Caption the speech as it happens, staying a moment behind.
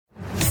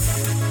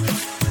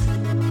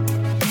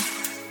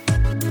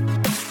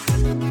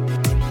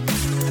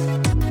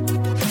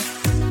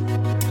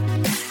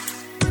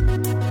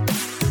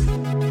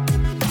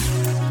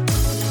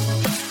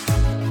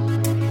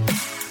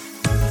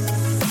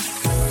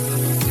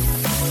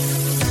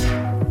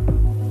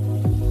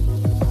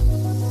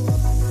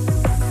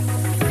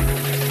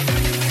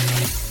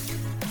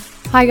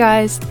Hi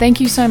guys, thank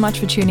you so much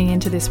for tuning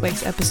into this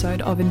week's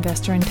episode of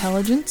Investor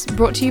Intelligence,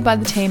 brought to you by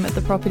the team at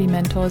the Property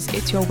Mentors.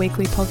 It's your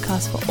weekly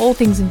podcast for all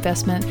things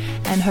investment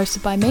and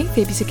hosted by me,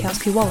 Phoebe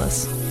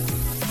Sikowski-Wallace.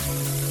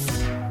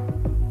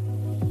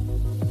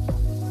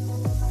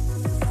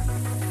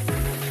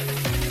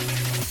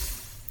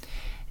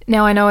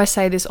 Now, I know I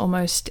say this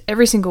almost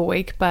every single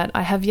week, but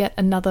I have yet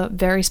another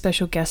very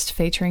special guest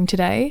featuring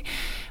today.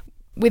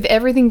 With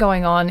everything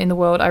going on in the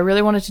world, I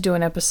really wanted to do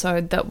an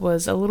episode that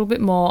was a little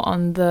bit more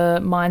on the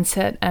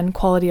mindset and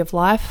quality of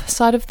life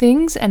side of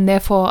things, and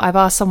therefore I've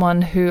asked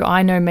someone who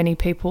I know many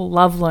people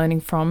love learning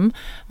from,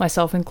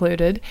 myself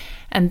included,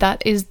 and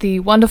that is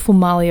the wonderful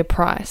Malia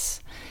Price.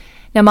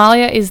 Now,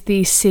 Malia is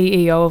the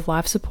CEO of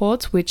Life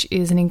Supports, which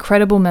is an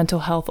incredible mental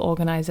health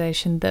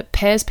organisation that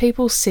pairs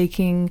people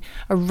seeking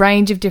a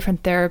range of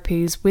different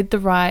therapies with the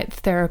right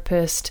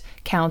therapist,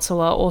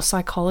 counsellor or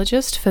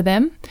psychologist for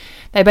them.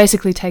 They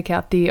basically take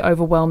out the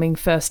overwhelming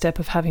first step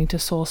of having to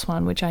source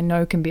one, which I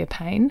know can be a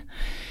pain.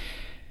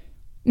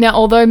 Now,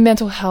 although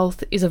mental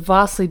health is a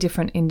vastly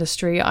different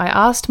industry, I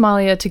asked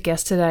Malia to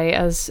guest today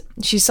as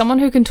she's someone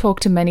who can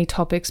talk to many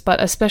topics,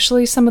 but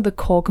especially some of the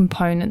core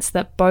components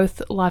that both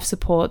Life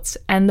Supports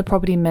and the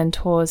Property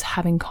Mentors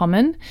have in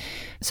common.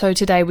 So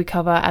today we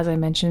cover, as I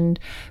mentioned,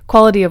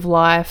 quality of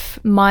life,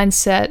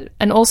 mindset,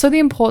 and also the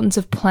importance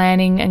of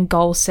planning and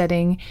goal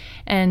setting.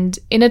 And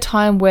in a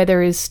time where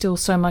there is still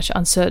so much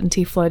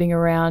uncertainty floating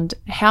around,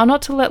 how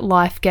not to let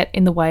life get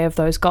in the way of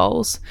those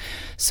goals.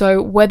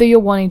 So whether you're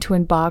wanting to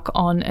embark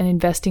on an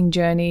investing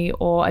journey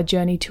or a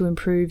journey to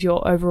improve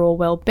your overall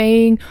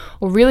well-being,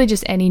 or really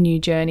just any new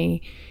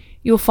journey,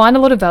 you'll find a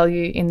lot of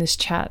value in this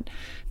chat.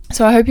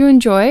 So I hope you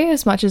enjoy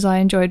as much as I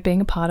enjoyed being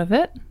a part of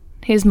it.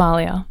 Here's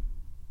Malia.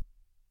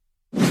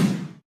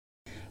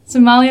 So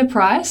Malia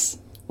Price,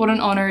 what an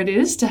honour it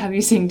is to have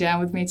you sitting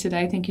down with me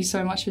today. Thank you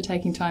so much for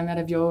taking time out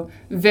of your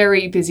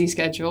very busy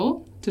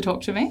schedule to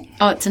talk to me.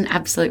 Oh, it's an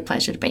absolute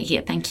pleasure to be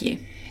here. Thank you.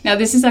 Now,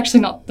 this is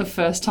actually not the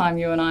first time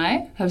you and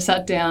I have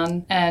sat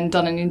down and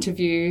done an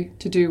interview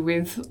to do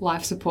with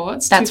Life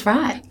Supports. That's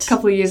right. A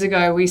couple of years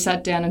ago, we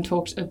sat down and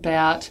talked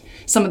about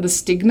some of the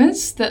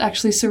stigmas that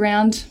actually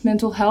surround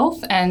mental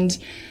health, and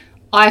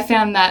I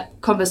found that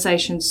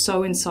conversation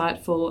so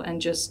insightful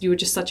and you were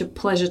just such a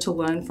pleasure to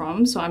learn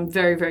from. So I'm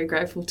very, very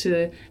grateful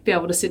to be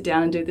able to sit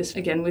down and do this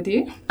again with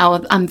you.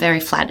 Oh, I'm very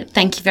flattered.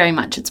 Thank you very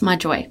much. It's my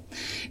joy.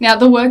 Now,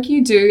 the work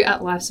you do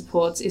at Life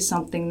Supports is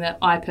something that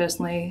I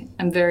personally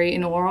am very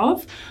in awe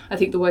of. I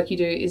think the work you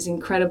do is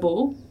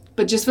incredible.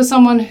 But just for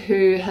someone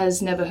who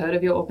has never heard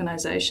of your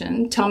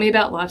organisation, tell me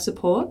about Life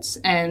Supports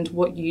and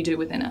what you do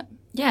within it.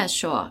 Yeah,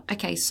 sure.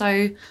 Okay,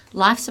 so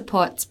Life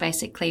Supports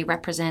basically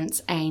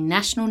represents a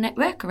national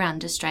network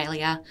around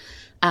Australia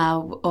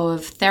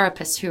of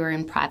therapists who are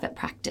in private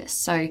practice.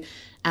 So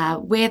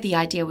where the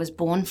idea was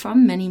born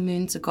from many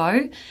moons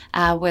ago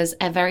was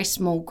a very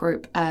small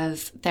group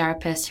of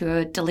therapists who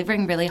are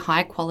delivering really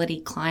high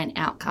quality client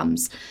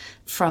outcomes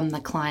from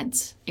the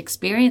client's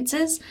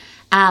experiences.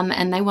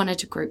 And they wanted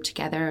to group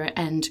together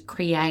and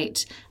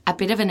create a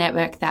bit of a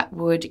network that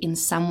would in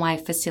some way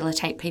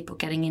facilitate people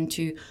getting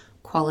into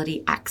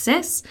quality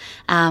access.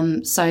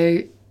 So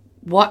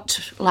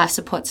what Life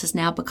Supports has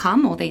now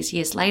become all these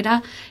years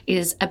later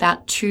is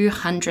about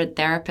 200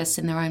 therapists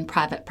in their own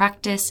private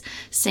practice,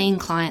 seeing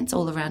clients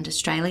all around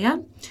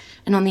Australia.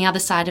 And on the other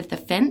side of the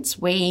fence,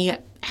 we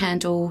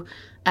handle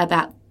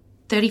about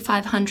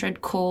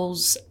 3,500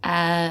 calls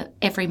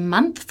every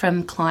month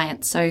from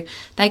clients. So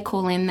they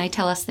call in, they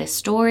tell us their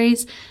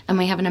stories, and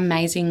we have an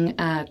amazing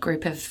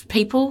group of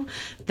people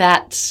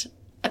that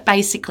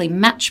basically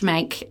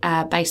matchmake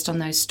based on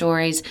those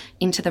stories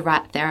into the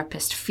right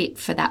therapist fit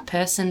for that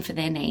person, for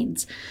their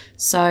needs.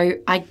 So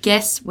I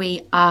guess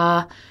we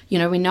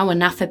know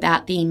enough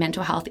about the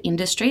mental health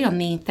industry on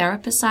the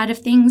therapist side of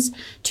things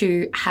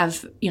to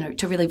have,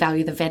 to really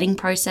value the vetting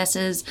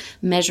processes,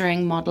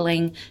 measuring,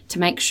 modelling, to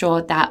make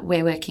sure that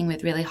we're working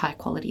with really high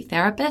quality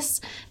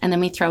therapists. And then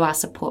we throw our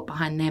support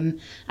behind them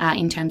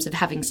in terms of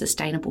having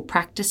sustainable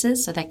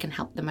practices so they can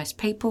help the most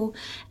people.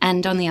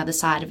 And on the other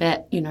side of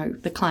it,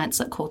 the clients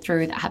that call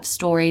through that have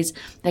stories,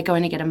 they're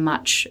going to get a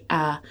much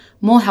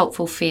more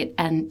helpful fit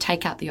and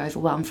take out the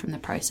overwhelm from the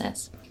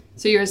process.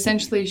 So you're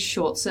essentially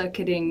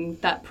short-circuiting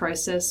that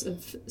process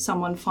of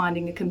someone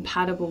finding a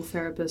compatible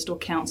therapist or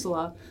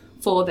counsellor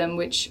for them,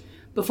 which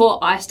before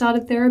I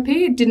started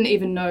therapy, didn't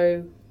even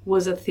know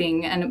was a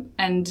thing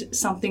and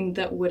something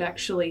that would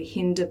actually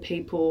hinder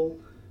people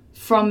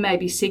from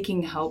maybe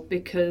seeking help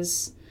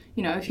because,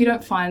 if you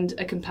don't find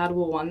a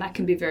compatible one, that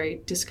can be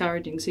very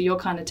discouraging. So you're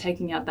kind of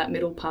taking out that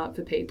middle part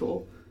for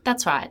people.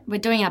 That's right. We're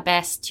doing our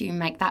best to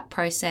make that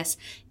process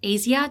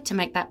easier, to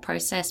make that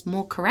process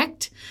more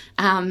correct,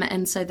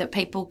 and so that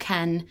people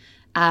can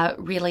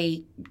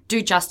really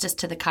do justice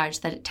to the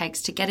courage that it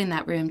takes to get in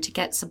that room, to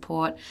get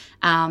support,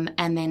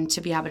 and then to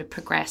be able to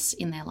progress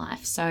in their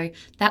life. So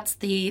that's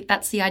the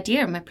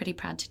idea, and we're pretty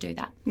proud to do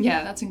that.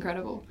 Yeah, that's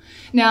incredible.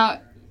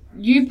 Now,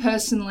 you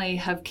personally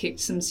have kicked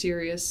some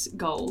serious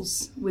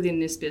goals within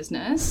this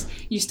business.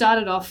 You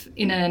started off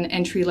in an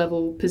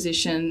entry-level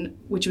position,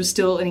 which was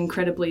still an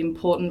incredibly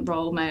important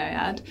role, may I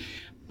add.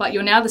 But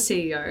you're now the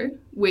CEO,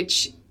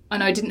 which I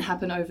know didn't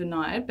happen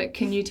overnight, but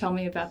can you tell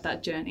me about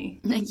that journey?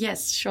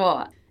 Yes,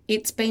 sure.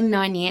 It's been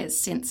 9 years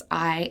since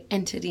I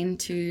entered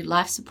into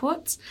life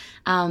supports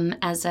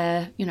as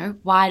a,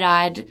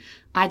 wide-eyed,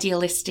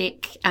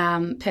 idealistic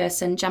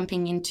person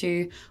jumping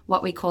into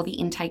what we call the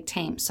intake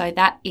team. So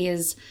that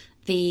is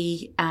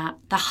the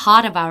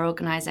heart of our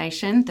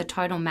organisation, the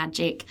total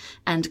magic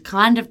and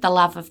kind of the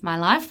love of my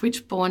life, which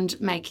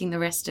spawned making the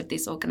rest of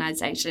this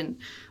organisation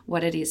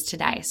what it is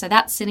today. So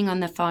that's sitting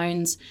on the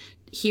phones,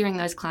 hearing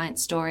those client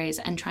stories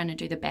and trying to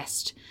do the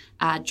best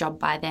job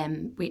by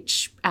them,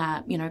 which,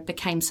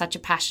 became such a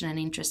passion and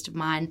interest of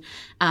mine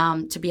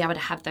to be able to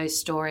have those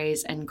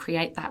stories and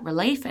create that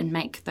relief and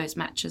make those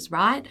matches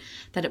right,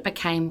 that it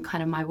became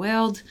kind of my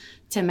world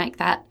to make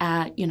that,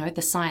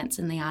 the science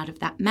and the art of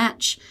that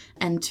match,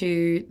 and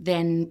to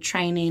then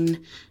train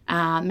in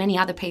many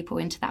other people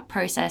into that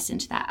process,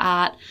 into that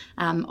art.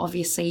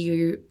 Obviously,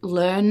 you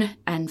learn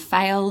and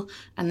fail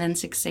and then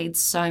succeed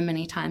so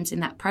many times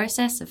in that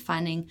process of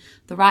finding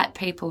the right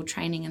people,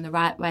 training in the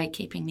right way,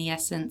 keeping the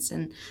essence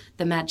and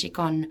the magic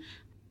on,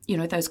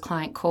 those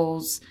client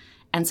calls.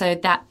 And so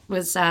that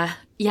was,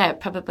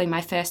 probably my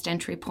first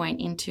entry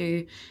point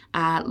into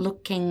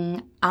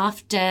looking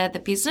after the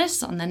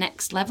business on the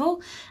next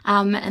level.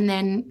 And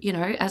then,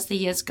 as the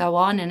years go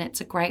on and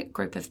it's a great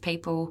group of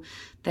people,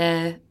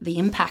 the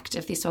impact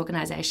of this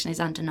organisation is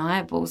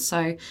undeniable.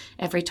 So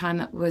every time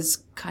it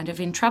was kind of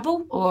in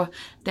trouble or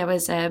there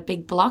was a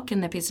big block in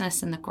the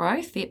business and the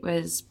growth, it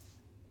was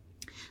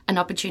an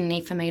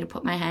opportunity for me to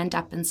put my hand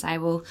up and say,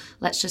 well,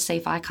 let's just see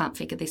if I can't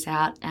figure this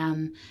out.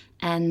 And,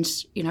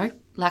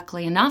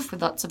 luckily enough,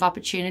 with lots of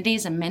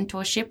opportunities and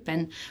mentorship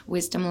and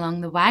wisdom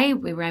along the way,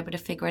 we were able to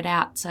figure it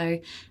out. So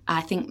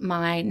I think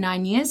my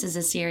 9 years is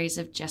a series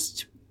of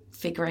just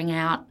figuring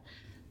out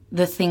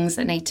the things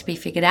that need to be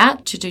figured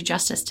out to do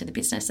justice to the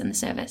business and the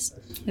service.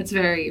 It's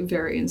very,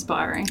 very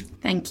inspiring.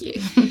 Thank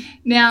you.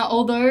 Now,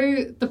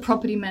 although the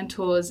property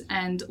mentors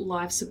and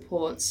life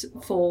supports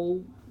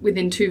fall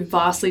within two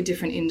vastly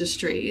different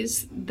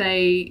industries,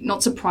 they,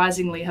 not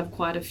surprisingly, have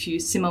quite a few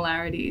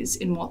similarities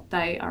in what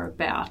they are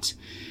about.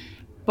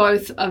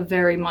 Both are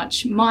very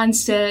much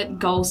mindset,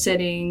 goal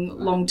setting,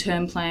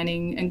 long-term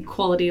planning, and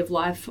quality of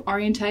life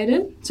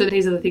orientated. So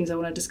these are the things I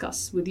want to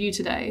discuss with you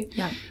today.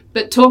 Yeah.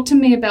 But talk to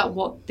me about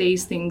what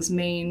these things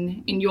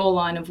mean in your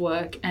line of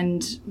work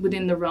and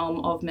within the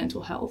realm of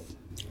mental health.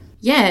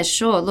 Yeah,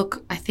 sure.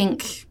 Look, I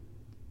think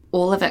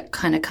all of it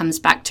kind of comes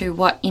back to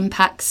what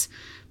impacts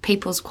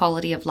people's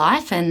quality of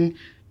life, and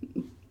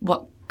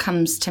what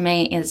comes to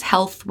me is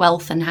health,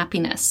 wealth and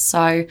happiness.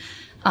 So,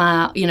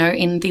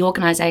 in the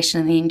organisation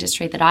and the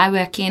industry that I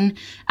work in,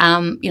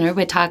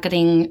 we're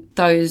targeting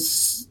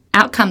those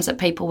outcomes that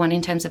people want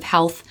in terms of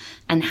health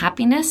and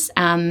happiness,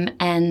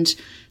 and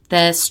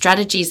the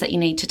strategies that you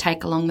need to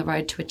take along the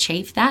road to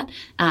achieve that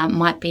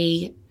might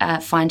be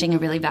finding a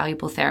really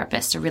valuable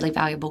therapist, a really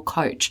valuable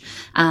coach,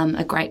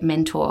 a great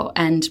mentor,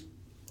 and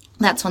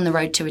that's on the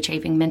road to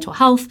achieving mental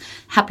health,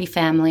 happy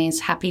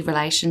families, happy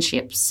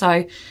relationships.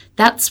 So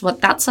that's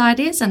what that side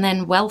is. And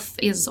then wealth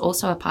is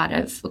also a part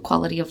of the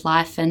quality of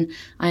life. And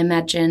I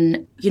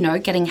imagine,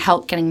 getting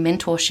help, getting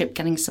mentorship,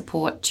 getting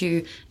support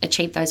to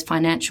achieve those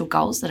financial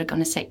goals that are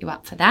going to set you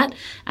up for that.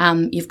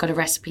 You've got a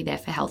recipe there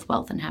for health,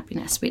 wealth and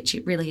happiness, which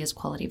it really is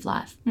quality of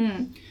life.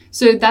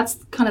 So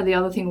that's kind of the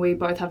other thing we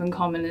both have in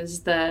common, is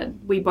that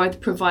we both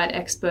provide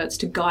experts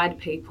to guide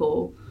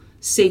people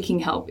seeking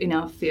help in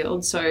our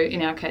field. So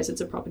in our case, it's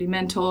a property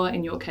mentor.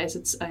 In your case,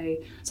 it's a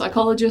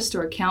psychologist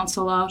or a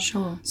counsellor.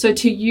 Sure. So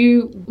to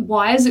you,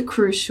 why is it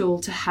crucial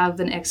to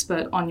have an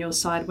expert on your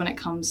side when it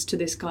comes to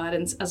this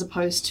guidance, as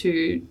opposed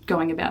to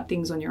going about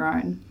things on your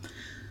own?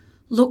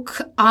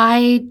 Look,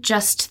 I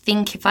just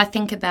think, if I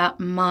think about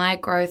my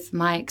growth,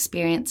 my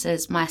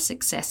experiences, my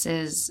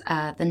successes,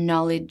 the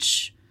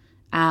knowledge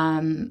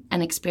and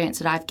experience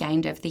that I've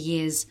gained over the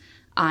years,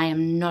 I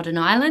am not an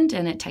island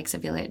and it takes a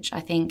village. I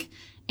think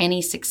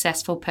any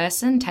successful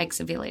person takes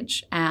a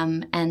village.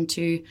 And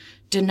to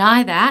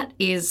deny that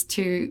is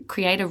to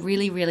create a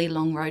really, really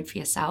long road for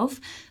yourself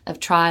of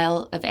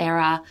trial, of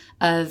error,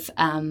 of,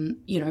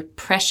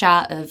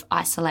 pressure, of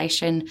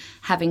isolation,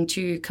 having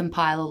to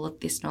compile all of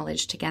this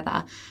knowledge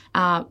together.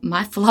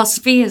 My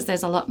philosophy is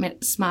there's a lot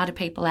smarter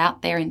people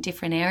out there in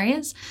different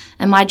areas,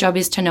 and my job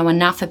is to know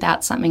enough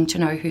about something to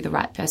know who the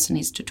right person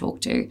is to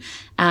talk to.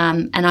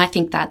 And I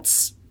think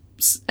that's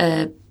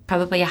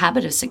probably a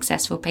habit of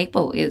successful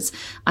people, is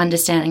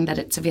understanding that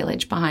it's a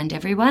village behind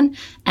everyone,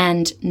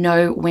 and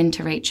know when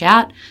to reach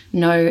out,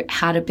 know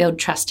how to build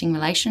trusting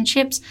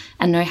relationships,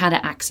 and know how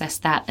to access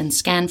that and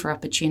scan for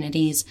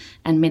opportunities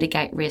and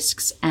mitigate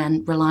risks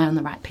and rely on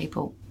the right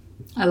people.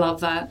 I love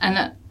that.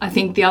 And I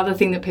think the other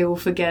thing that people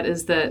forget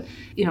is that,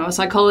 a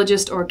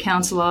psychologist or a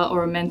counsellor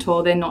or a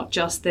mentor, they're not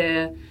just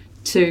there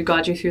to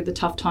guide you through the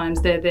tough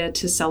times, they're there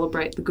to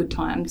celebrate the good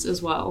times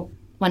as well.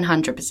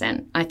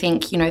 100%. I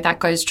think, that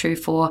goes true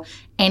for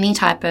any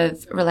type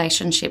of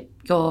relationship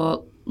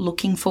you're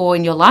looking for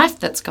in your life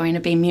that's going to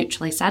be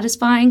mutually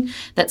satisfying,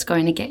 that's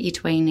going to get you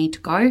to where you need to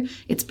go.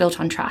 It's built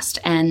on trust.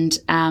 And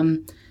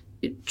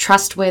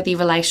trustworthy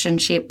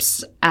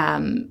relationships,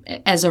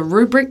 as a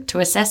rubric to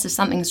assess if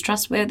something's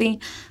trustworthy,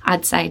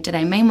 I'd say, do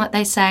they mean what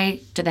they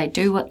say? Do they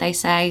do what they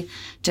say?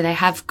 Do they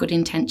have good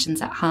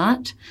intentions at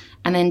heart?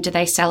 And then do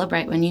they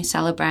celebrate when you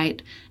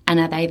celebrate? And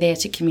are they there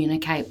to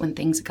communicate when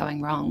things are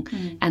going wrong?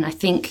 And I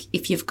think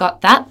if you've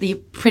got that, you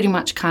pretty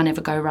much can't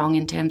ever go wrong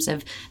in terms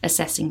of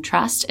assessing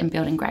trust and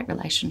building great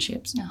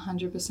relationships.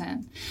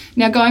 100%.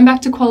 Now, going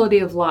back to quality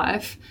of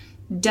life,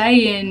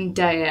 day in,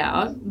 day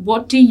out,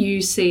 what do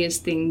you see as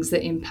things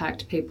that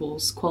impact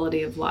people's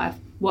quality of life?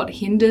 What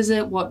hinders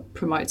it? What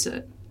promotes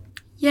it?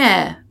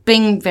 Yeah,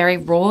 being very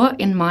raw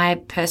in my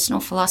personal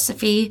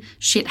philosophy,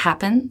 shit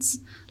happens.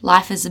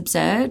 Life is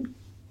absurd.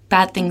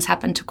 Bad things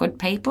happen to good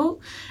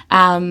people.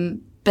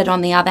 But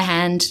on the other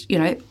hand,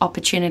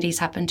 opportunities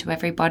happen to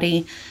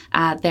everybody.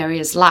 There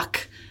is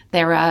luck.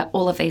 There are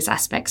all of these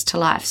aspects to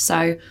life.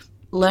 So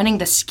learning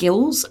the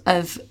skills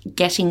of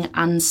getting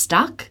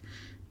unstuck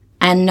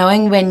and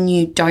knowing when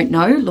you don't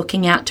know,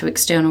 looking out to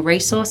external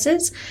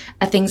resources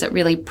are things that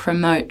really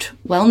promote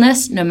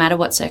wellness no matter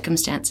what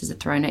circumstances are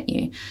thrown at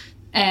you.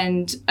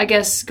 And I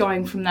guess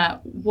going from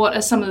that, what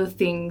are some of the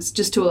things,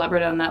 just to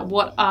elaborate on that,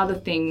 what are the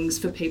things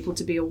for people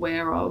to be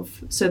aware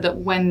of so that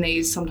when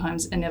these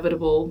sometimes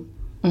inevitable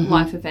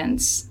life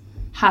events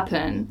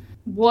happen,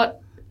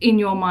 what in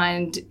your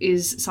mind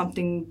is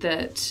something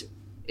that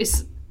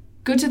is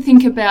good to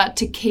think about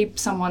to keep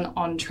someone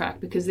on track?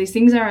 Because these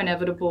things are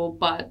inevitable,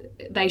 but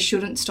they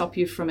shouldn't stop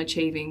you from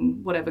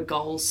achieving whatever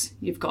goals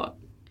you've got.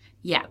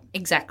 Yeah,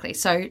 exactly.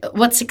 So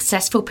what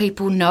successful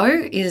people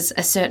know is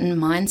a certain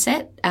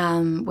mindset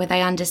where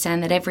they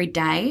understand that every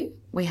day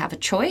we have a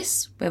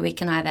choice where we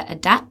can either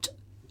adapt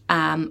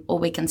or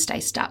we can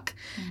stay stuck.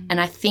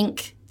 And I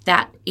think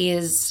that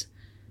is,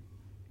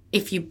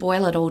 if you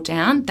boil it all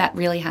down, that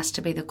really has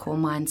to be the core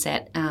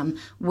mindset.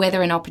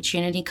 Whether an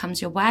opportunity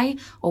comes your way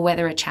or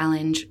whether a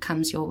challenge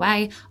comes your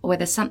way or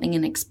whether something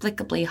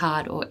inexplicably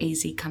hard or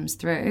easy comes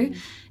through,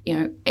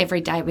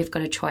 every day we've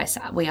got a choice.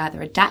 We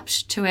either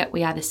adapt to it,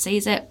 we either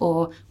seize it,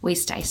 or we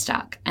stay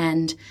stuck.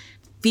 And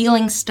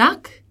feeling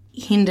stuck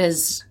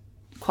hinders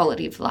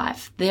quality of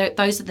life.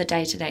 Those are the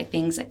day-to-day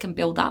things that can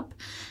build up,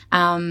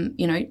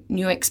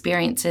 new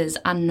experiences,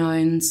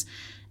 unknowns,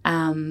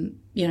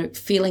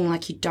 feeling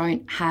like you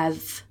don't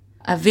have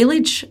a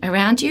village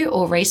around you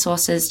or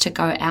resources to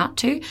go out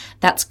to.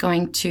 That's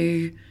going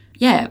to,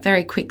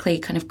 very quickly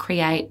kind of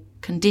create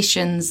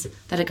conditions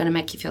that are going to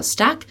make you feel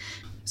stuck.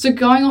 So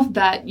going off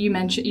that, you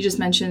just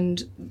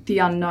mentioned the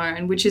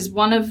unknown, which is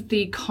one of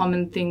the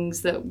common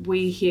things that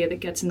we hear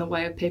that gets in the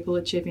way of people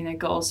achieving their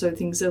goals. So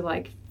things are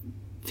like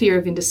fear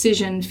of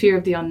indecision, fear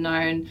of the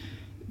unknown,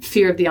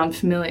 fear of the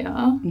unfamiliar.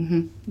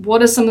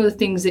 What are some of the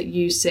things that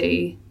you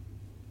see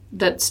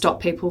that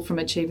stop people from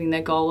achieving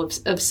their goal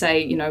of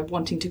say,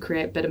 wanting to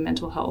create better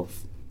mental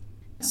health?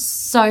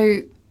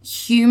 So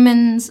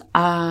humans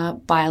are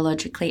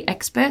biologically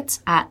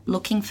experts at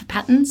looking for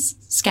patterns,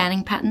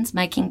 scanning patterns,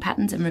 making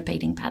patterns and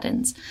repeating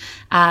patterns.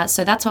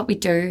 So that's what we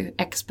do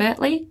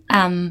expertly.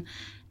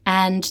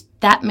 And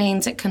that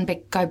means it can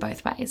go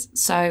both ways.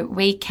 So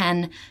we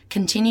can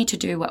continue to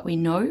do what we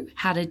know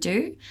how to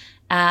do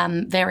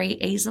very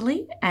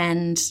easily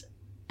and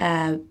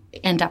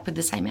end up with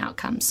the same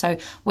outcome. So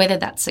whether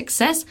that's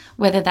success,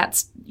 whether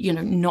that's,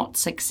 not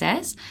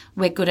success,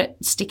 we're good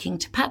at sticking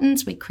to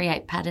patterns, we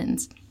create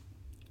patterns.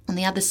 On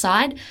the other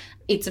side,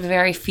 it's a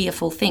very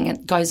fearful thing.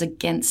 It goes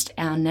against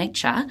our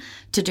nature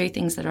to do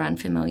things that are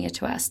unfamiliar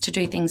to us, to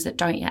do things that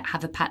don't yet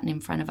have a pattern in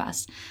front of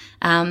us.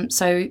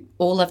 So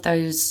all of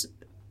those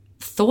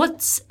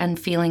thoughts and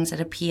feelings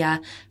that appear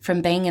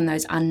from being in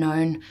those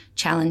unknown,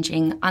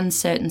 challenging,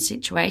 uncertain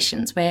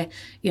situations where,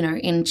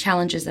 in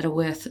challenges that are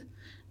worth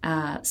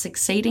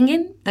succeeding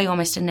in, they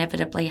almost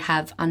inevitably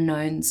have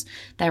unknowns.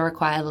 They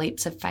require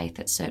leaps of faith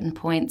at certain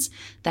points.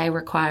 They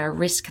require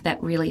risk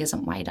that really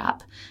isn't weighed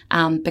up,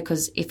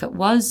 because if it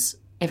was,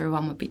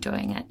 everyone would be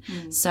doing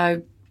it.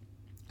 So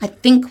I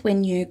think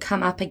when you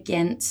come up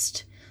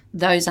against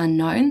those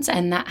unknowns,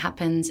 and that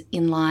happens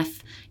in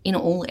life, in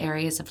all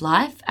areas of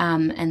life,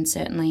 and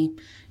certainly,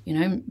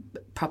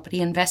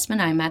 property investment,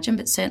 I imagine,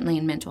 but certainly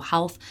in mental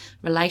health,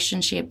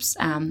 relationships,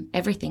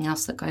 everything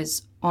else that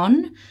goes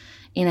on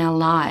in our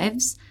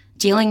lives,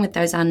 dealing with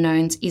those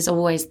unknowns is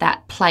always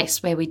that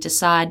place where we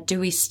decide, do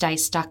we stay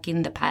stuck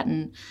in the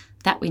pattern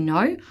that we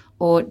know,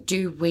 or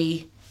do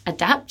we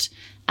adapt?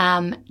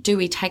 Do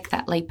we take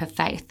that leap of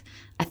faith?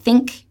 I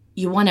think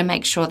you want to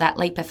make sure that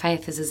leap of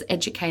faith is as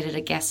educated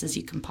a guess as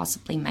you can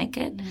possibly make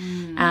it.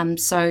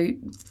 So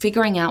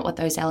figuring out what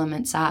those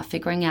elements are,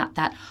 figuring out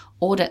that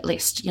audit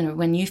list,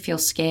 when you feel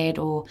scared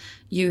or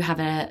you have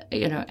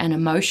an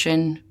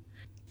emotion,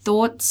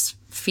 thoughts,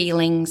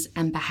 feelings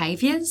and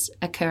behaviours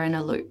occur in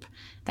a loop.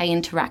 They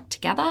interact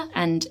together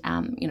and,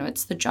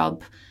 it's the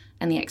job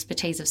and the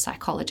expertise of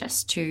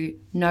psychologists to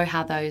know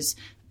how those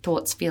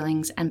thoughts,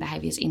 feelings, and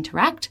behaviours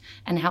interact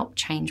and help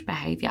change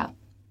behaviour.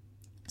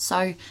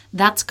 So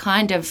that's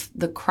kind of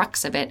the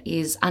crux of it,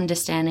 is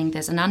understanding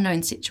there's an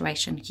unknown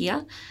situation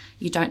here.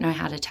 You don't know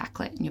how to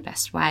tackle it in your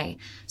best way.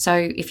 So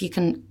if you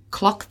can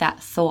clock that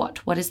thought,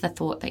 what is the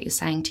thought that you're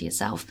saying to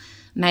yourself?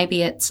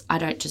 Maybe it's, I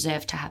don't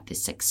deserve to have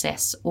this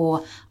success,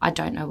 or I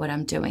don't know what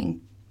I'm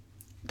doing.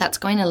 That's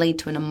going to lead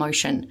to an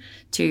emotion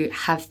to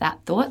have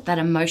that thought. That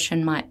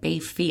emotion might be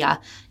fear.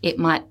 It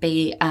might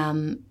be,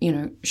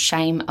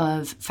 shame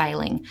of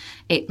failing.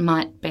 It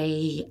might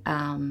be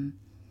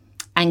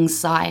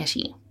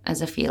anxiety as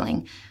a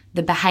feeling.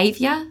 The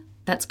behaviour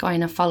that's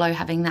going to follow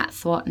having that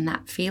thought and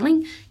that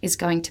feeling is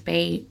going to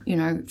be,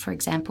 for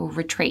example,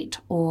 retreat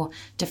or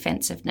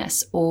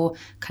defensiveness, or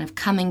kind of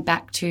coming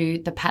back to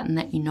the pattern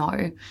that you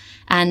know.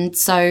 And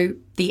so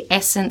the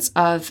essence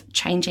of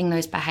changing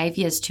those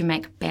behaviours to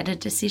make better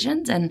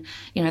decisions, and,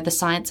 the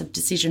science of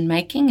decision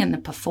making and the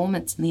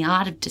performance and the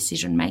art of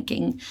decision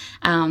making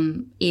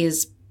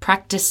is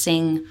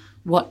practicing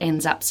what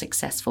ends up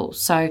successful.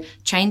 So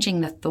changing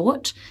the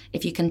thought,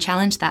 if you can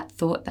challenge that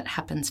thought that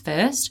happens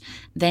first,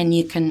 then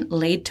you can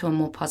lead to a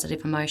more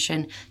positive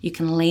emotion. You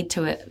can lead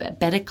to a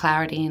better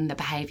clarity in the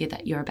behaviour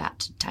that you're about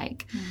to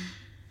take.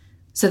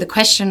 So the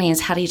question is,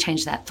 how do you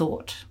change that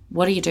thought?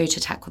 What do you do to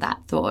tackle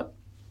that thought?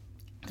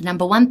 The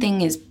number one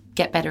thing is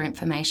get better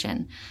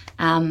information.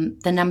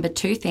 The number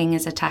two thing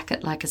is attack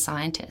it like a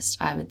scientist,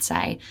 I would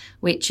say,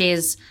 which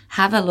is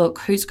have a look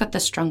who's got the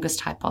strongest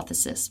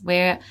hypothesis.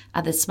 Where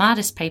are the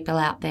smartest people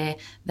out there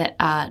that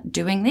are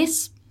doing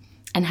this?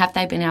 And have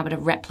they been able to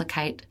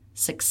replicate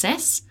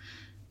success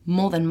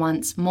more than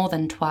once, more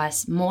than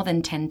twice, more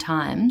than 10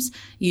 times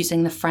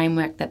using the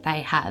framework that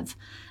they have?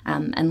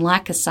 And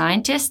like a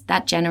scientist,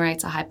 that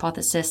generates a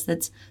hypothesis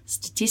that's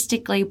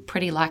statistically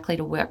pretty likely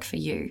to work for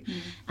you.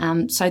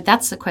 So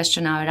that's the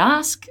question I would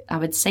ask. I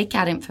would seek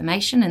out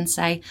information and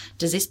say,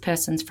 does this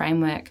person's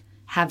framework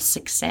have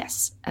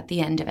success at the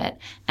end of it?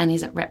 And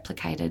is it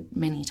replicated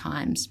many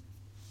times?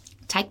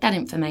 Take that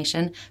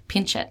information,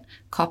 pinch it,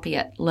 copy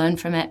it, learn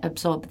from it,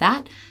 absorb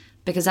that,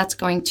 because that's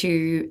going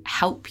to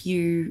help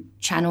you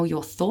channel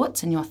your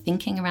thoughts and your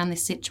thinking around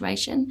this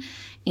situation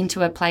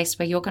into a place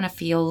where you're going to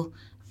feel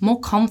more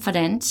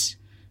confident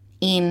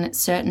in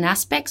certain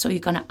aspects, or you're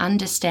going to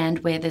understand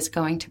where there's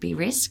going to be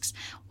risks.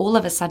 All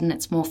of a sudden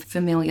it's more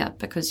familiar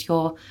because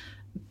you're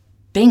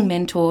being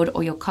mentored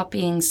or you're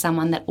copying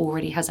someone that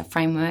already has a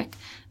framework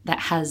that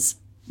has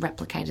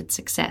replicated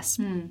success.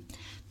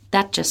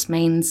 That just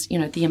means,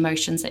 the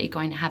emotions that you're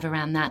going to have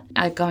around that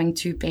are going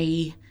to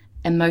be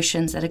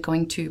emotions that are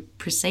going to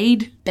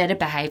precede better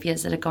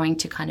behaviours that are going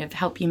to kind of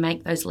help you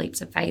make those leaps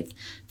of faith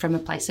from a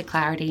place of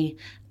clarity.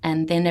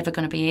 And they're never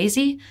going to be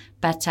easy,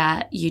 but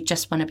you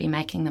just want to be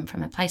making them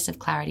from a place of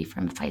clarity,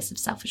 from a place of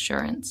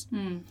self-assurance.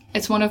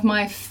 It's one of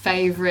my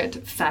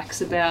favourite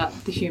facts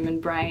about the human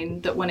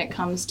brain, that when it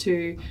comes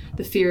to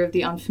the fear of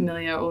the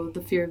unfamiliar or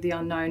the fear of the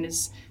unknown,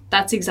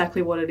 that's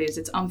exactly what it is.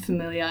 It's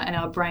unfamiliar, and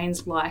our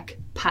brains like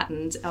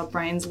patterns, our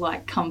brains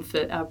like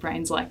comfort, our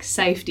brains like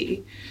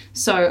safety.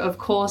 So, of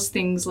course,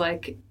 things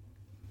like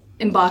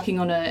embarking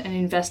on an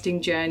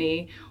investing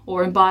journey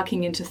or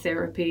embarking into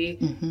therapy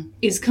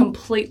is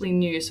completely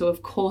new. So,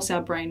 of course,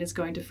 our brain is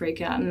going to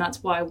freak out. And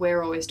that's why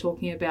we're always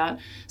talking about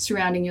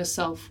surrounding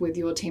yourself with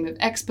your team of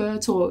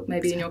experts, or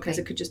maybe in your case,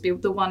 it could just be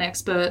the one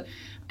expert,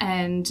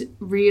 and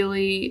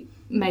really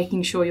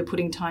making sure you're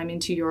putting time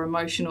into your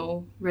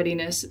emotional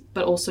readiness,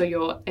 but also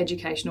your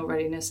educational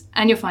readiness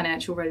and your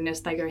financial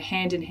readiness. They go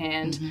hand in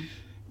hand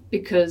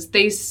because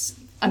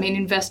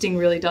investing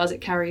really does,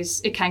 it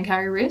can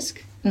carry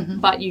risk,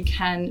 but you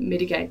can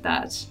mitigate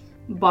that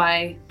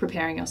by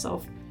preparing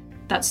yourself.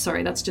 That's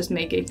just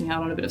me geeking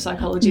out on a bit of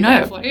psychology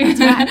there for you.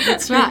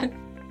 That's right.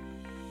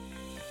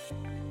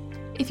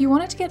 If you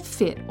wanted to get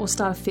fit or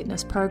start a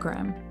fitness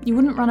program, you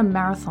wouldn't run a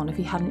marathon if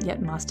you hadn't yet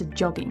mastered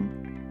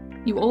jogging.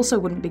 You also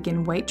wouldn't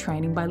begin weight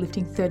training by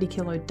lifting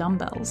 30-kilo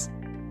dumbbells.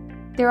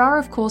 There are,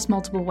 of course,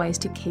 multiple ways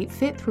to keep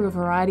fit through a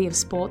variety of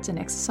sports and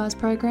exercise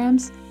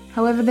programs.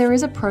 However, there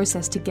is a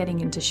process to getting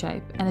into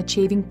shape and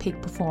achieving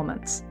peak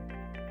performance.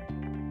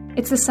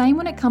 It's the same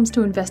when it comes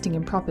to investing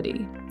in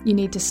property. You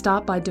need to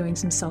start by doing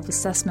some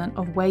self-assessment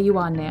of where you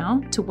are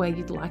now to where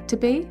you'd like to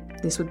be.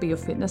 This would be your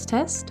fitness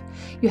test.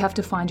 You have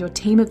to find your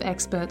team of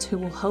experts who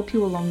will help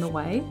you along the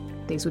way.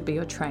 These would be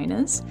your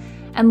trainers.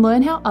 And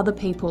learn how other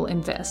people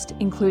invest,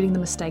 including the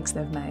mistakes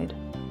they've made.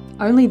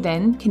 Only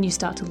then can you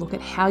start to look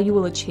at how you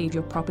will achieve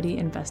your property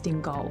investing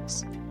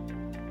goals.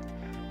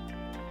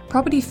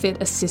 Property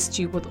Fit assists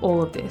you with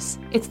all of this.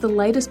 It's the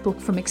latest book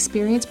from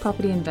experienced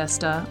property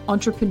investor,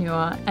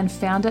 entrepreneur, and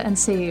founder and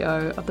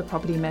CEO of the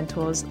Property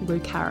Mentors,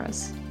 Luke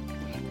Harris.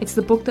 It's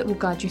the book that will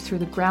guide you through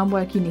the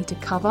groundwork you need to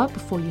cover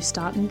before you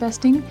start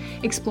investing,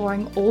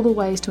 exploring all the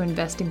ways to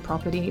invest in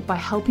property by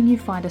helping you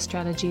find a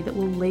strategy that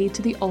will lead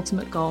to the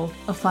ultimate goal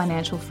of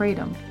financial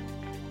freedom.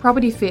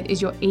 Property Fit is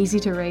your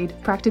easy-to-read,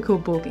 practical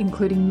book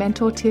including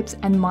mentor tips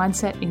and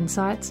mindset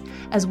insights,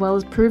 as well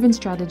as proven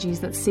strategies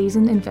that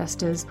seasoned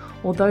investors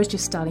or those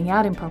just starting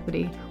out in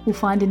property will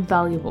find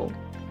invaluable.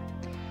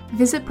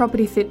 Visit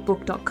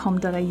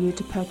propertyfitbook.com.au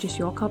to purchase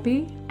your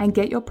copy and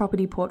get your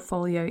property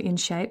portfolio in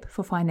shape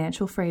for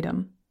financial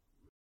freedom.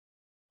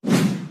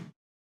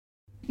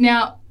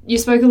 Now, you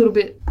spoke a little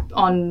bit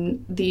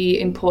on the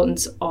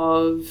importance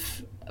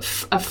of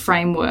a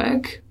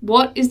framework.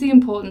 What is the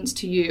importance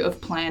to you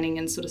of planning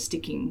and sort of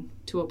sticking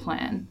to a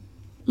plan?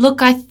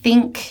 Look, I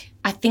think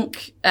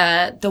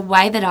the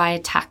way that I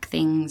attack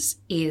things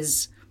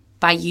is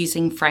by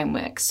using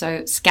frameworks.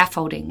 So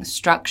scaffolding,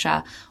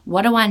 structure.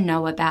 What do I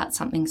know about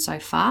something so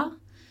far?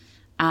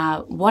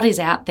 What is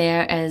out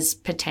there as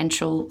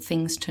potential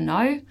things to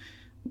know?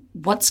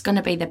 What's going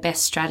to be the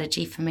best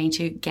strategy for me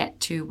to get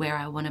to where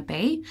I want to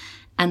be?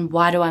 And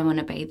why do I want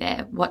to be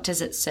there? What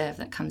does it serve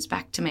that comes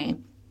back to me?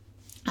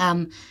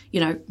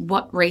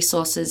 What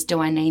resources do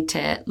I need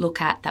to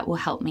look at that will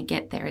help me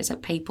get there? Is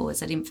it people?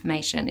 Is it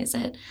information? Is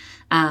it,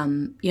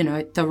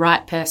 the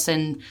right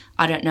person?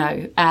 I don't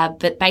know.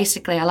 But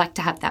basically, I like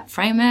to have that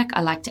framework.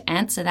 I like to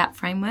answer that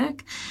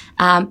framework.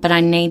 But I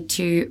need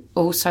to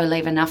also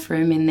leave enough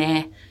room in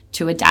there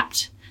to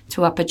adapt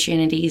to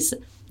opportunities,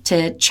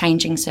 to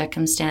changing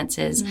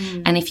circumstances.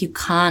 And if you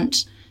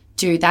can't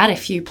do that,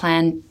 if you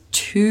plan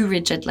too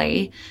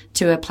rigidly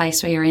to a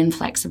place where you're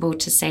inflexible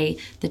to see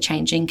the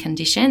changing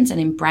conditions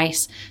and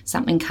embrace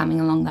something coming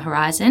along the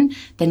horizon,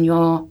 then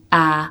you're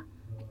at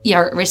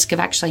risk of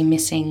actually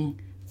missing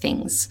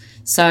things.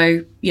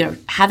 So,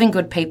 having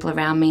good people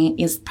around me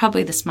is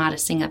probably the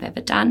smartest thing I've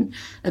ever done.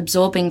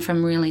 Absorbing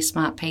from really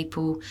smart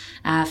people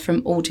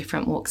from all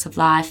different walks of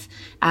life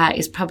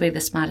is probably the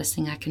smartest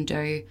thing I can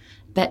do.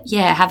 But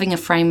yeah, having a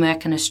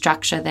framework and a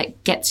structure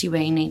that gets you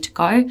where you need to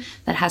go,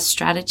 that has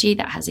strategy,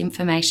 that has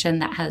information,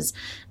 that has,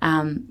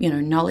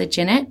 knowledge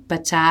in it,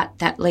 but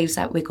that leaves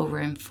that wiggle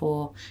room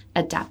for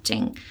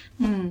adapting.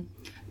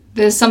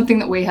 There's something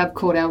that we have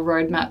called our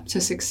roadmap to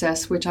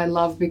success, which I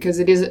love because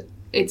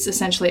it's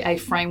essentially a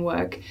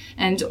framework.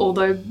 And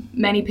although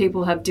many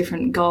people have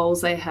different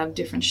goals, they have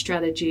different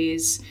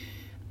strategies,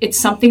 it's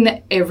something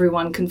that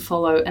everyone can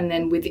follow. And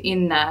then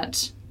within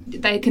that,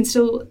 they can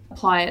still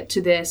apply it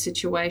to their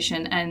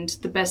situation. And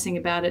the best thing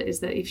about it is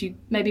that if you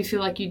maybe feel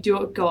like you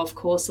do go off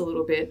course a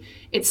little bit,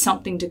 it's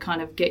something to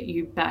kind of get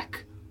you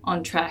back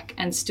on track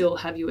and still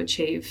have you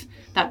achieve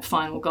that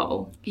final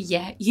goal.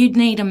 Yeah, you'd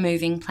need a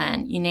moving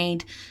plan. You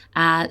need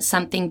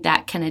something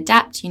that can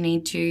adapt. You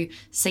need to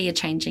see a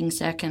changing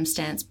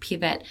circumstance,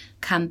 pivot,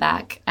 come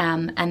back,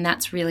 and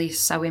that's really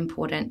so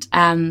important.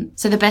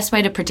 So the best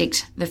way to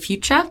predict the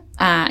future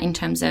in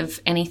terms of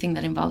anything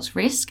that involves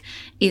risk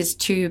is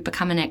to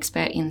become an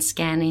expert in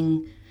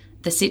scanning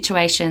the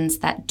situations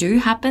that do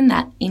happen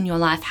that in your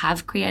life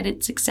have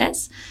created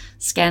success,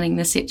 scanning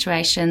the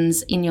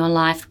situations in your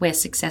life where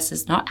success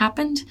has not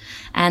happened,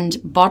 and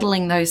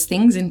bottling those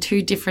things in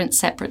two different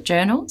separate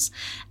journals,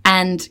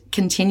 and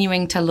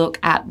continuing to look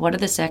at what are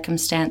the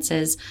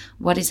circumstances,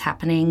 what is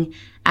happening,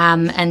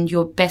 and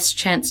your best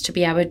chance to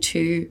be able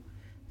to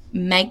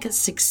make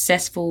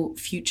successful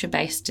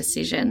future-based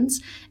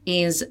decisions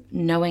is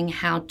knowing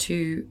how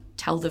to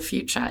tell the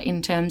future in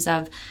terms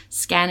of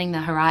scanning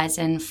the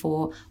horizon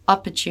for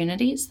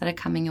opportunities that are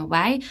coming your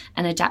way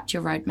and adapt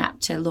your roadmap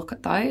to look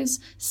at those,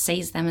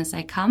 seize them as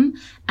they come,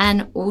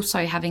 and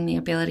also having the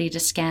ability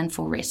to scan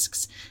for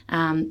risks,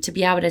 to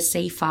be able to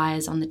see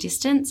fires on the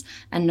distance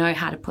and know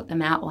how to put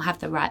them out, or have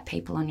the right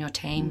people on your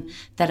team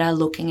that are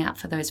looking out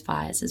for those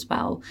fires as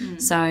well.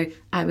 So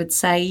I would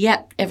say,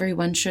 yep,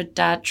 everyone should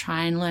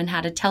try and learn how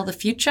to tell the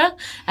future.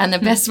 And the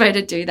best way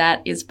to do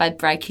that is by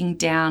breaking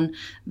down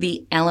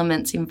the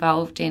elements involved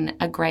in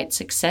a great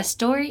success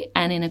story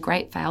and in a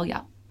great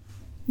failure.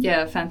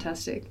 Yeah,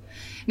 fantastic.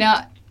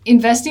 Now,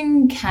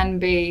 investing can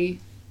be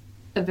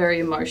a very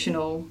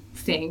emotional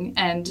thing,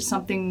 and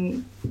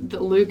something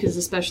that Luke is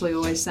especially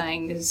always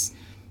saying is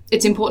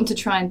it's important to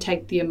try and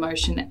take the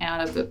emotion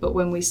out of it. But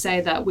when we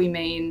say that, we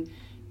mean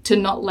to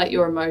not let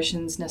your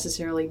emotions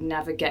necessarily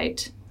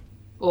navigate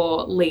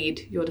or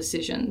lead your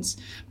decisions.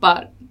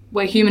 But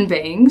we're human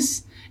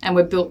beings and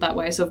we're built that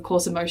way. So of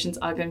course emotions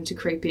are going to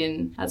creep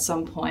in at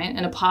some point.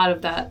 And a part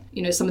of that,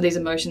 some of these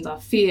emotions are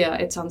fear,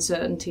 it's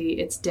uncertainty,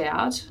 it's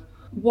doubt.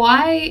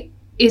 Why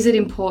is it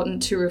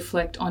important to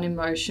reflect on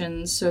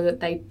emotions so that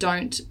they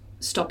don't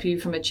stop you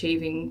from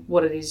achieving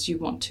what it is you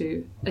want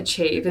to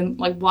achieve? And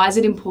why is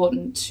it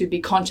important to be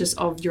conscious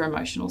of your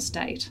emotional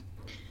state?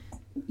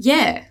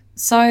 Yeah.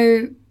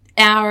 So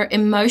our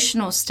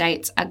emotional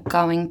states are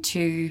going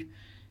to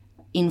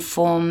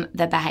inform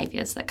the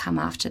behaviours that come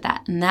after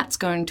that, and that's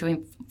going to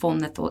inform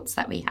the thoughts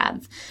that we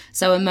have.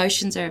 So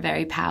emotions are a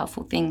very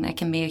powerful thing. They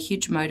can be a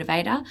huge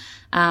motivator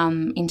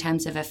in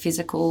terms of a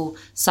physical,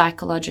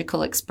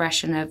 psychological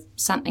expression of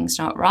something's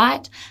not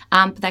right,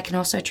 but they can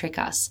also trick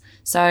us.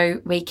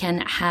 So we can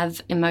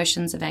have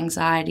emotions of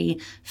anxiety,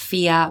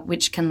 fear,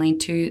 which can lead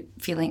to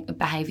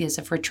behaviours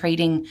of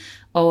retreating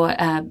or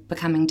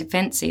becoming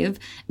defensive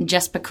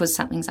just because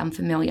something's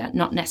unfamiliar,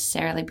 not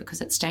necessarily because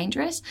it's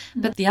dangerous,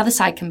 but the other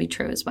side can be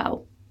true as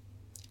well.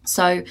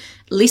 So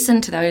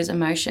listen to those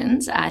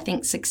emotions. I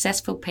think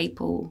successful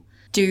people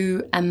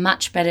do a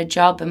much better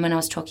job. And when I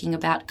was talking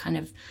about kind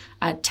of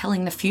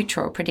telling the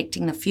future or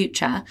predicting the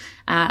future,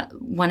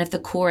 one of the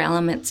core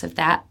elements of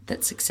that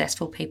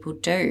successful people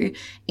do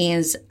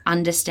is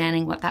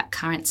understanding what that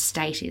current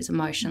state is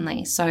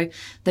emotionally. So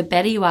the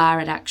better you are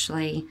at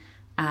actually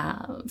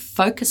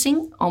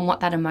focusing on what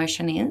that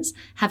emotion is,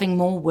 having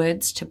more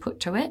words to put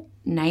to it,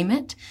 name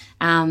it,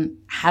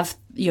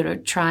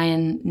 try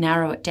and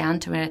narrow it down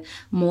to a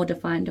more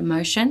defined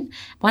emotion.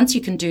 Once you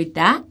can do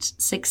that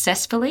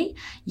successfully,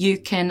 you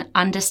can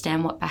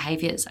understand what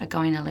behaviours are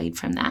going to lead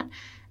from that.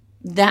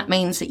 That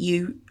means that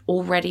you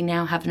already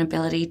now have an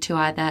ability to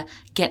either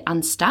get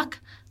unstuck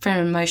from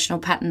an emotional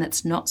pattern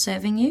that's not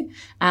serving you,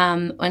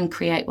 and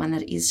create one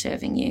that is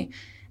serving you.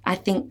 I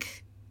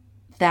think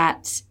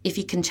that if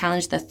you can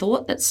challenge the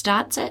thought that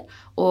starts it,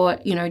 or,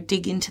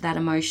 dig into that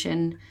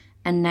emotion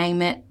and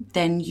name it,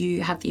 then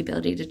you have the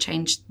ability to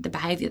change the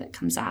behaviour that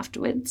comes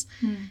afterwards.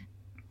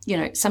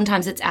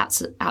 Sometimes it's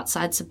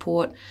outside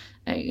support.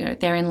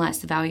 Therein lies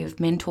the value of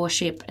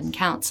mentorship and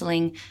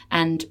counselling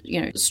and,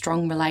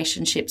 strong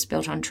relationships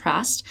built on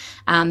trust,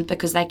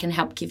 because they can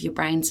help give your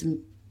brain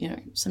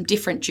some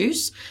different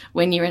juice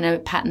when you're in a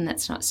pattern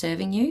that's not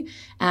serving you,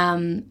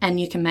 and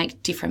you can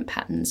make different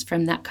patterns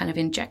from that kind of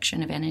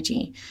injection of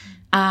energy.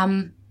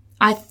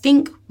 I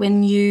think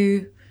when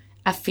you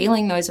are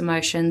feeling those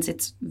emotions,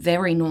 it's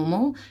very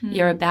normal.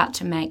 You're about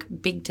to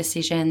make big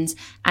decisions,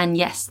 and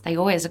yes, they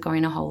always are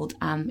going to hold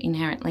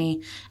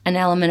inherently an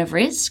element of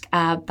risk,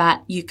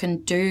 but you can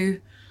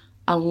do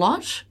a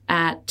lot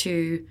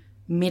to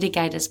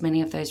mitigate as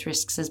many of those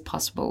risks as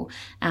possible.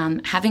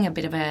 Having a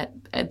bit of a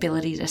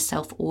ability to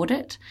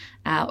self-audit,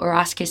 or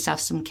ask yourself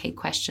some key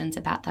questions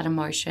about that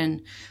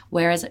emotion.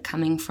 Where is it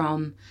coming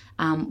from?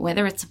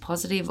 Whether it's a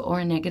positive or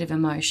a negative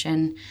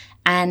emotion,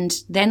 and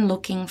then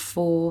looking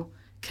for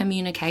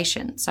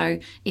communication. So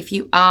if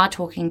you are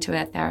talking to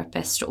a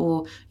therapist,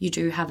 or you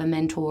do have a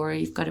mentor, or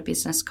you've got a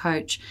business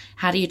coach,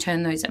 how do you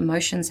turn those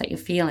emotions that you're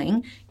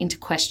feeling into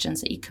questions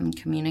that you can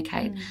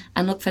communicate?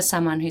 And look for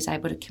someone who's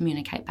able to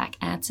communicate back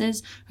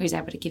answers, who's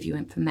able to give you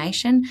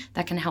information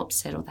that can help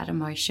settle that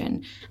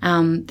emotion.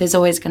 There's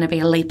always going to be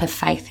a leap of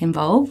faith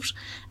involved,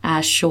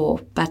 sure,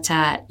 but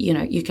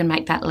you can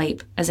make that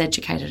leap as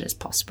educated as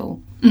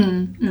possible.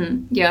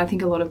 Yeah, I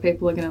think a lot of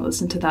people are going to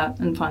listen to that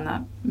and find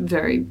that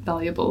very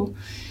valuable.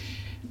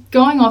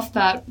 Going off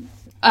that,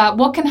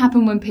 what can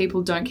happen when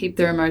people don't keep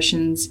their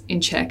emotions in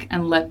check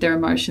and let their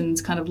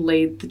emotions kind of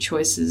lead the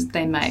choices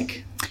they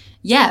make?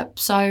 Yeah,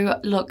 so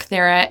look,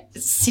 there are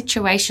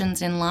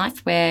situations in life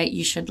where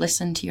you should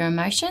listen to your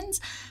emotions.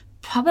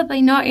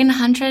 Probably not in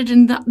hundreds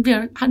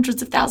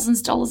of thousands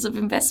of dollars of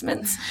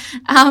investments,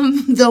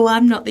 though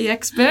I'm not the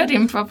expert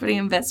in property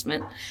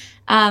investment.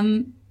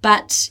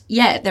 But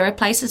yeah, there are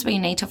places where you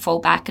need to fall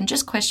back and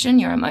just question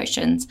your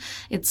emotions.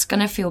 It's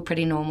going to feel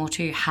pretty normal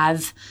to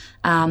have,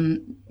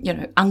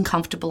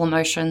 uncomfortable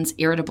emotions,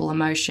 irritable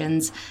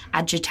emotions,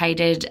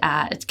 agitated.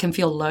 It can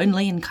feel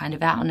lonely and kind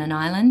of out on an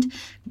island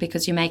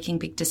because you're making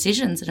big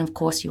decisions. And of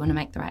course you want to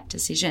make the right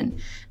decision.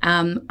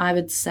 I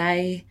would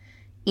say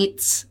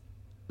it's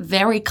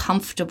very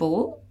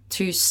comfortable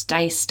to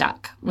stay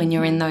stuck when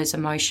you're in those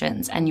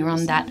emotions and you're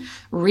on that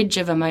ridge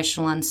of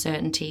emotional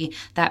uncertainty,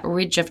 that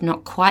ridge of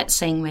not quite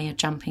seeing where you're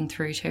jumping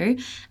through to.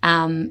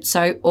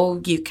 So all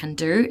you can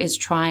do is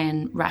try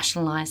and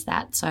rationalize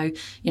that. So,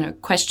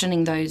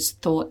 questioning those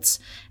thoughts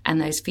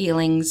and those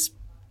feelings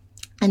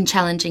and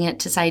challenging it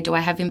to say, do I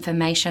have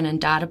information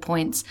and data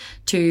points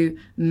to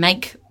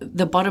make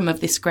the bottom of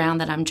this ground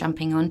that I'm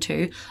jumping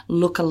onto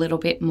look a little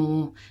bit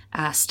more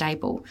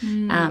stable?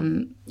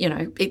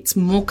 It's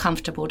more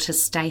comfortable to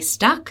stay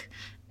stuck.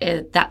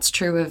 That's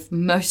true of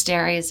most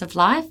areas of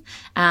life.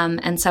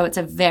 And so it's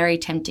a very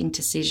tempting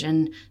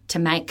decision to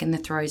make in the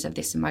throes of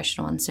this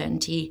emotional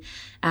uncertainty.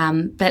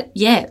 But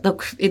yeah,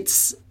 look,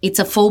 it's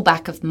a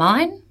fallback of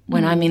mine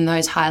when I'm in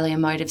those highly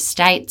emotive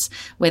states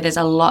where there's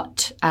a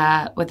lot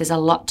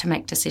to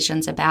make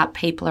decisions about.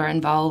 People are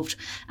involved,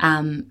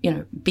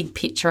 big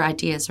picture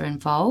ideas are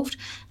involved.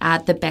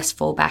 The best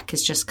fallback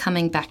is just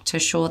coming back to,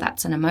 sure,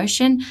 that's an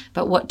emotion,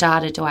 but what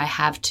data do I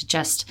have to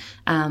just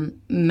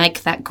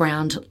make that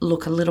ground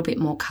look a little bit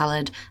more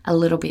coloured, a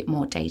little bit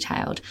more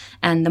detailed?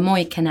 And the more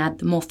you can add,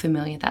 the more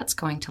familiar that's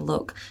going to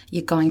look.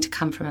 You're going to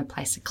come from a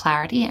place of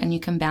clarity, and you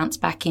can bounce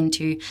back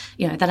into,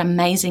 that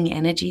amazing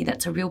energy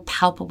that's a real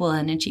palpable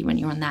energy when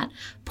you're on that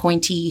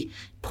pointy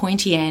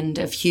end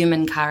of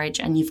human courage,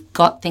 and you've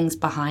got things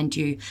behind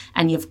you,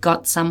 and you've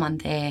got someone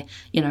there,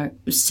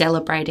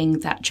 celebrating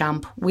that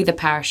jump with a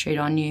parachute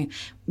on you.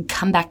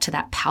 Come back to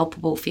that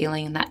palpable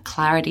feeling and that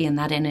clarity and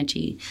that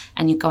energy,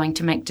 and you're going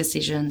to make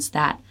decisions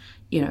that,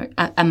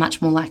 are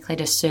much more likely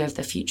to serve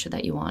the future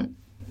that you want.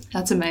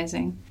 That's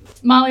amazing.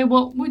 Marley,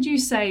 what would you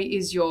say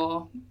is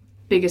your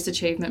biggest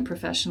achievement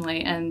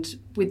professionally, and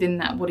within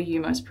that, what are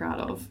you most proud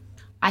of?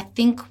 I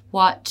think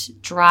what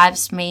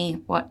drives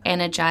me, what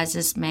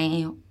energizes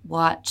me,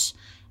 what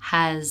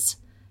has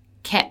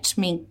kept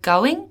me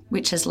going,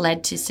 which has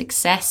led to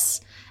success,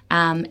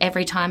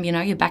 Every time,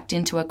 you're backed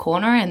into a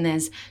corner and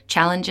there's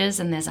challenges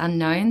and there's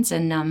unknowns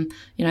and,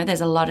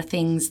 there's a lot of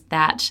things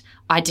that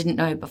I didn't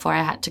know before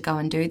I had to go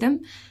and do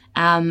them.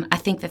 I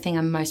think the thing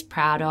I'm most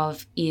proud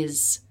of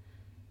is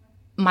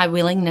my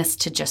willingness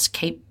to just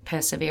keep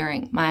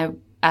persevering, my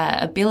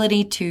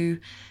ability to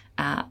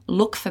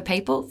look for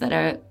people that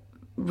are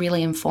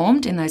really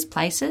informed in those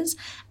places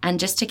and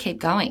just to keep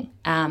going.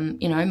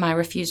 My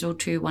refusal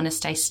to want to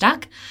stay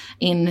stuck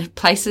in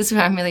places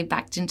where I'm really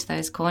backed into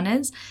those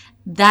corners,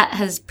 that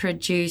has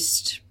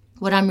produced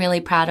what I'm really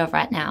proud of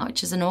right now,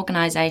 which is an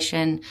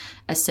organisation,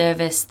 a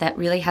service that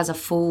really has a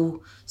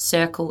full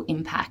circle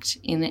impact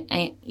in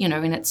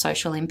its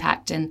social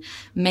impact, and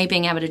me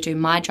being able to do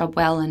my job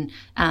well and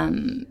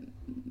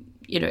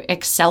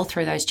excel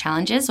through those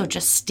challenges or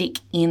just stick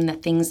in the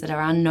things that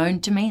are unknown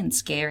to me and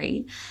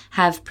scary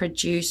have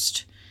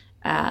produced,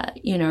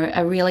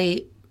 a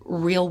really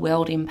real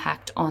world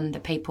impact on the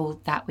people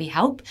that we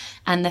help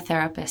and the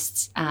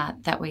therapists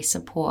that we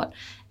support.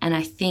 And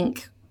I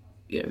think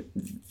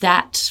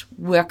that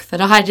work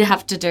that I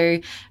have to do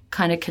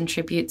kind of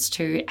contributes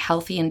to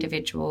healthy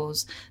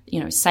individuals,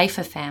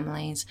 safer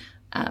families,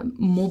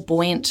 more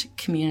buoyant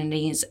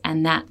communities,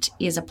 and that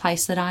is a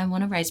place that I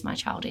want to raise my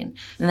child in.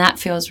 And that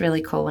feels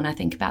really cool when I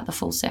think about the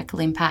full circle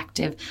impact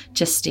of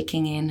just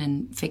sticking in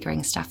and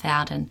figuring stuff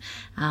out. And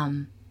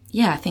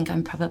I think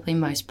I'm probably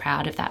most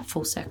proud of that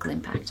full circle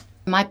impact.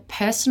 My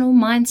personal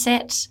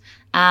mindset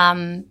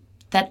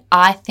that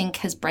I think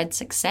has bred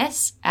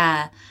success,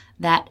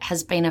 that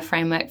has been a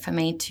framework for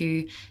me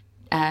to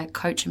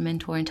coach and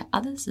mentor into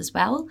others as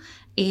well,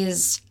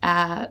 is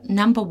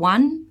number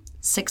one,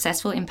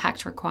 successful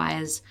impact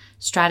requires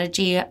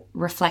strategy,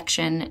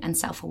 reflection, and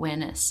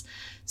self-awareness.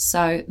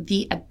 So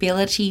the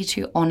ability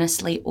to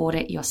honestly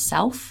audit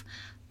yourself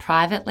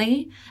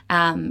privately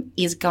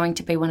is going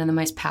to be one of the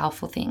most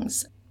powerful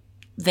things.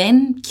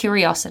 Then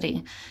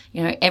curiosity.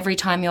 Every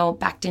time you're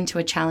backed into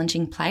a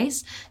challenging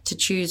place, to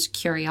choose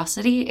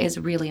curiosity is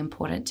really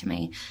important to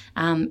me.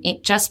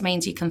 It just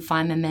means you can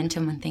find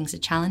momentum when things are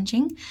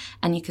challenging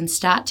and you can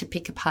start to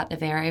pick apart the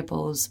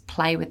variables,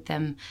 play with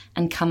them,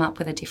 and come up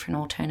with a different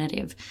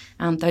alternative.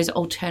 Those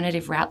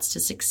alternative routes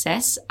to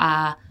success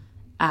are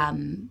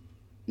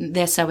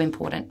they're so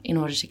important in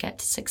order to get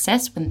to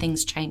success when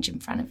things change in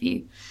front of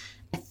you.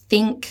 I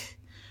think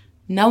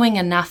knowing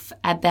enough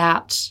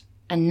about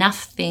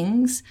enough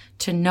things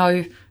to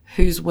know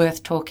who's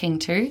worth talking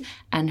to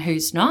and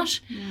who's not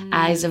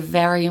is a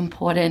very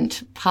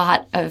important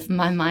part of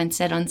my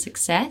mindset on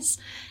success.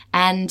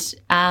 And,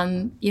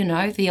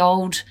 the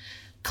old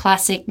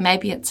classic,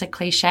 maybe it's a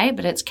cliche,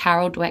 but it's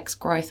Carol Dweck's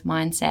growth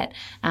mindset.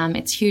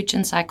 It's huge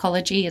in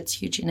psychology,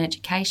 it's huge in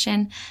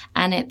education,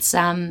 and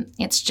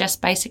it's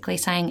just basically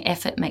saying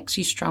effort makes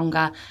you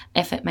stronger,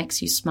 effort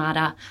makes you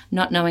smarter,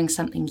 not knowing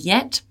something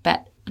yet,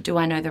 but do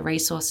I know the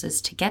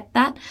resources to get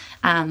that?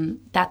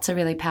 That's a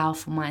really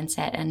powerful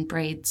mindset and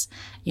breeds,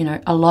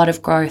 a lot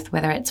of growth,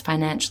 whether it's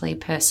financially,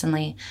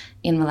 personally,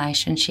 in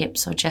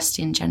relationships, or just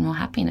in general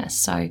happiness.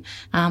 So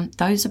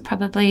those are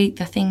probably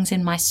the things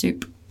in my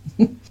soup.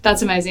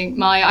 That's amazing.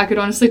 Malia, I could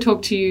honestly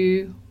talk to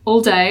you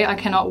all day. I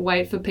cannot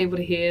wait for people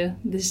to hear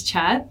this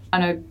chat. I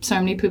know so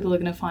many people are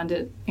going to find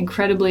it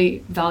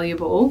incredibly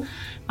valuable.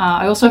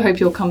 I also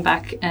hope you'll come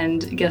back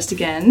and guest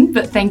again.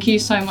 But thank you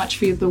so much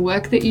for the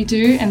work that you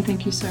do, and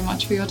thank you so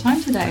much for your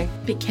time today.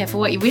 Be careful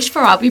what you wish for.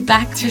 I'll be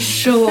back for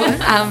sure.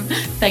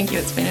 Thank you.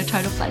 It's been a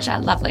total pleasure.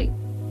 Lovely.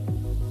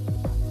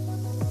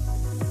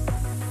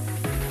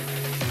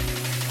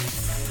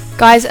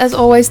 Guys, as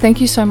always, thank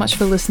you so much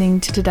for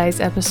listening to today's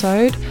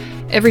episode.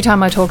 Every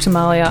time I talk to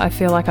Malia, I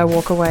feel like I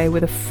walk away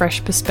with a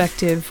fresh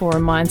perspective or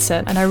a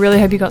mindset, and I really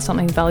hope you got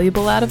something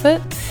valuable out of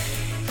it.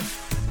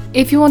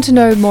 If you want to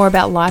know more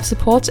about Life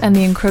Supports and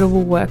the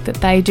incredible work that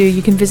they do,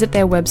 you can visit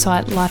their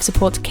website,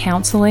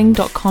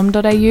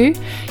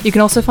 lifesupportscounselling.com.au. You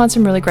can also find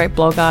some really great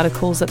blog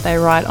articles that they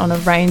write on a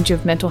range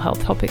of mental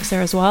health topics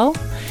there as well.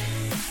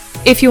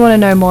 If you want to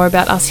know more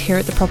about us here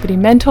at The Property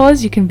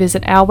Mentors, you can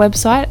visit our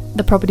website,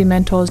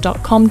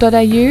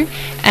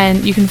 thepropertymentors.com.au,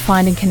 and you can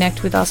find and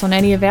connect with us on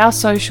any of our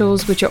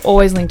socials, which are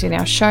always linked in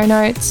our show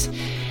notes.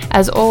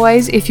 As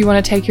always, if you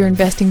want to take your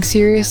investing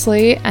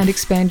seriously and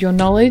expand your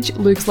knowledge,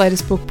 Luke's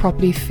latest book,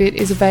 Property Fit,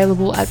 is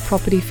available at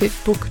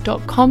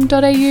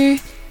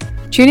propertyfitbook.com.au.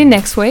 Tune in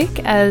next week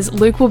as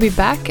Luke will be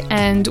back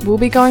and we'll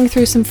be going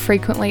through some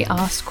frequently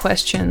asked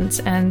questions,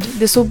 and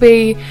this will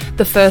be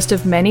the first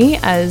of many,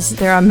 as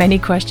there are many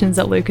questions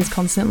that Luke is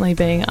constantly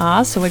being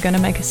asked, so we're going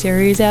to make a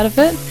series out of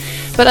it.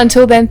 But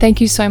until then,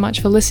 thank you so much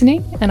for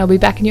listening, and I'll be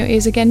back in your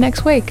ears again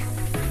next week.